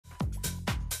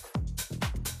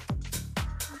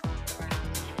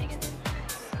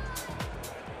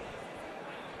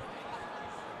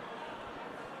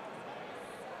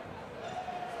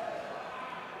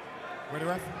Ready,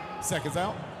 ref? Seconds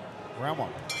out. Round 1.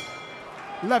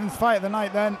 11th fight of the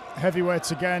night then.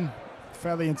 Heavyweights again.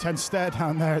 Fairly intense stare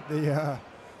down there at the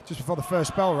just before the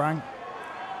first bell rang.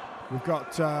 We've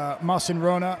got Marcin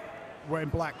Wrona wearing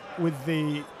black with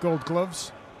the gold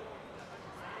gloves,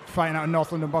 fighting out of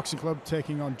North London Boxing Club,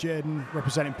 taking on Jayden,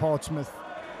 representing Portsmouth,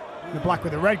 the black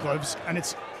with the red gloves. And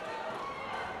it's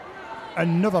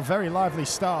another very lively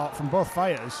start from both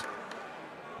fighters.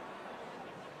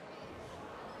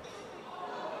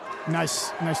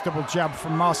 Nice double jab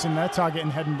from Marcin there,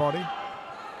 targeting head and body.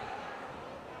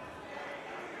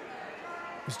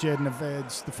 As Jayden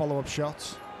evades the follow-up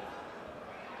shots.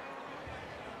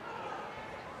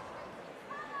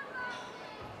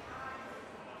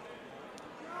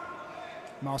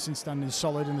 Marcin standing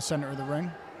solid in the center of the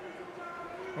ring.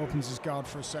 Opens his guard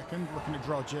for a second, looking to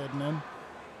draw Jayden in.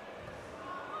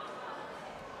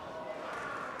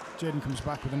 Jayden comes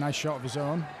back with a nice shot of his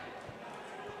own.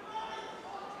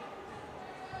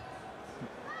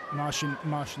 Marcin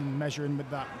measuring with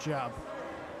that jab.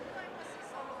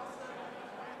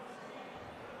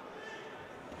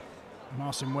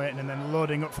 Marcin waiting and then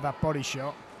loading up for that body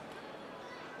shot.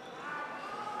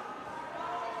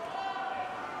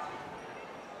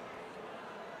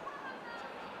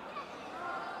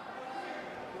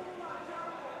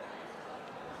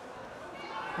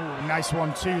 Ooh, nice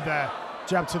 1-2 there.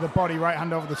 Jab to the body, right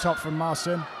hand over the top from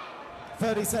Marcin.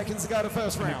 30 seconds to go to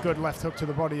first round. And a good left hook to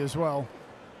the body as well.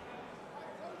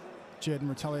 Jayden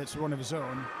retaliates with one of his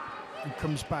own and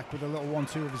comes back with a little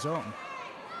 1-2 of his own.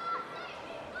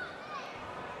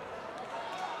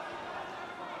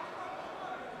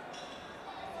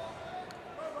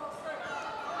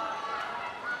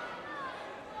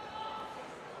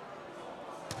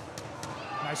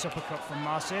 Nice uppercut from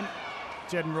Marcin.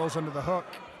 Jayden rolls under the hook,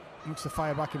 looks to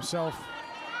fire back himself.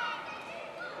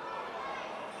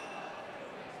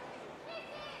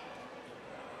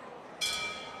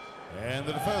 End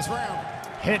of the first round.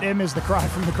 Hit him is the cry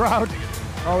from the crowd.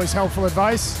 Always helpful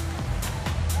advice. So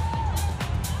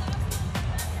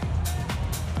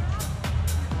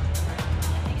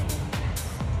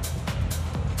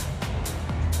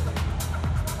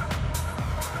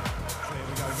here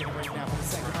we go, getting ready now for the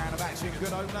second round of action.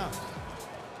 Good opener.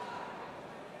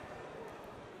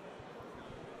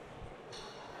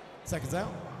 Seconds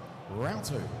out. Round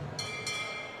 2.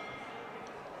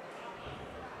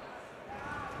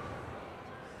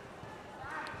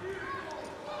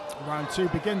 Round 2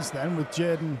 begins then with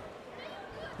Jayden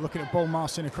looking at Bull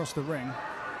Marcin across the ring.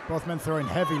 Both men throwing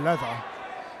heavy leather.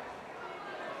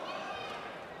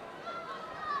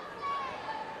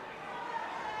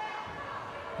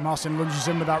 Marcin lunges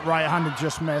in with that right hand and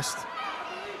just missed.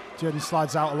 Jayden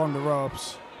slides out along the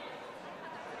ropes.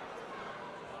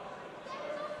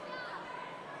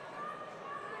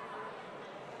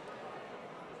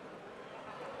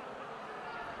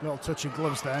 Little touch of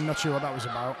gloves there, not sure what that was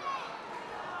about.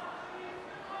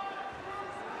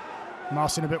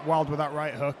 Marcin a bit wild with that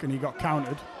right hook and he got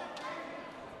countered.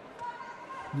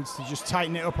 Needs to just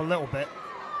tighten it up a little bit.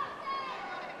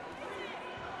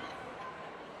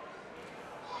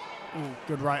 Ooh,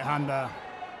 good right hand there.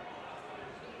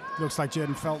 Looks like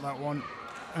Jayden felt that one.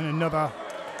 And another.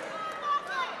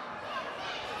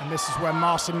 And this is where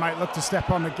Marcin might look to step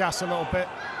on the gas a little bit.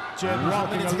 Jayden was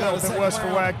looking a little bit worse for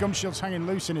wear. Gumshield's hanging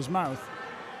loose in his mouth.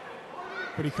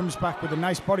 But he comes back with a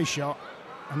nice body shot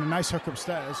and a nice hook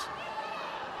upstairs.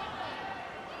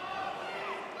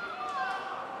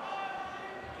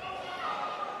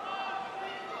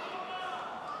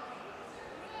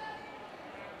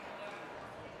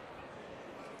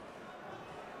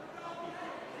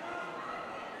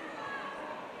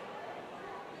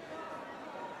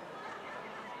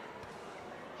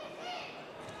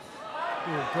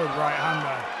 Ooh, good right hand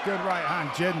there. Good right hand.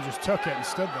 Jayden just took it and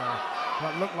stood there.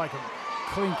 That looked like a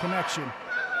clean connection.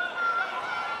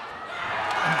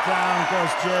 And down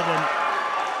goes Jayden.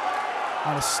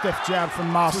 And a stiff jab from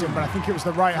Marcin, but I think it was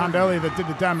the right hand earlier that did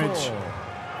the damage. 4,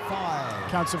 5,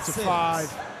 counts up to 6,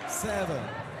 5. 7,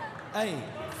 8.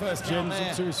 First count Jayden's there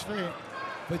up to his feet.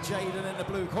 for Jayden in the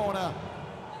blue corner.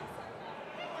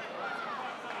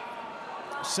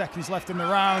 Seconds left in the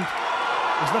round.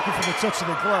 He's looking for the touch of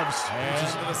the gloves. End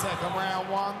of the second round,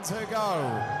 1 to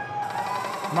go.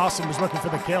 Marcin was looking for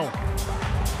the kill.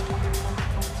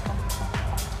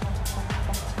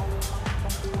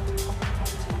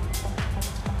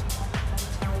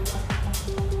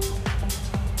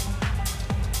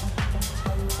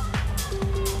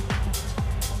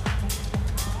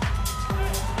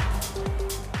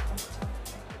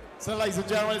 So, ladies and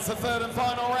gentlemen, it's the third and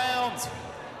final round.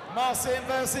 Marcin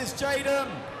versus Jayden.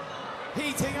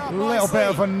 Heating up A little nicely. bit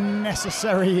of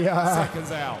unnecessary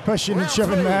Seconds out. pushing and Round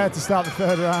shoving 3. there to start the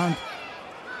third round.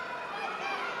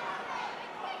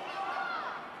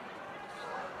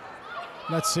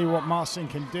 Let's see what Marcin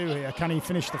can do here. Can he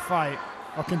finish the fight?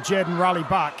 Or can Jayden rally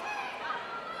back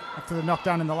after the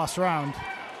knockdown in the last round?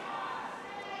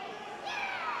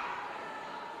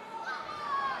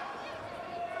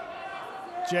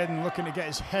 Jayden looking to get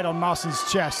his head on Marcin's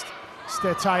chest.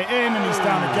 Stay tight in, and he's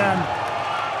down again.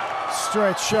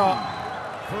 Straight shot.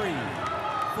 3,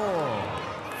 4,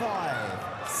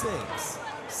 5, 6,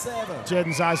 7.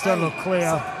 Jayden's eyes don't look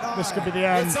clear. This could be the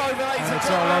end. It's over, ladies And and it's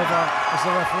all gentlemen. over as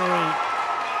the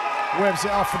referee waves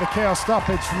it off for the KO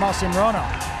stoppage for Marcin Wrona.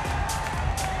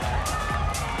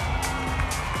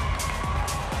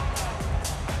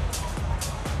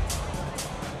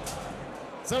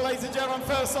 So, ladies and gentlemen,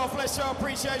 first off, let's show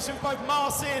appreciation for both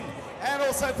Marcin and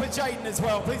also for Jayden as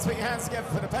well. Please put your hands together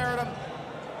for the pair of them.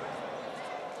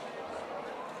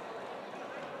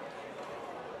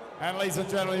 And ladies and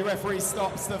gentlemen, the referee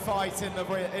stops the fight in the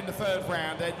third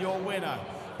round, and your winner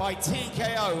by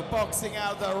TKO, boxing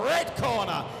out the red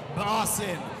corner,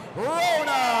 Marcin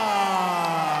Wrona.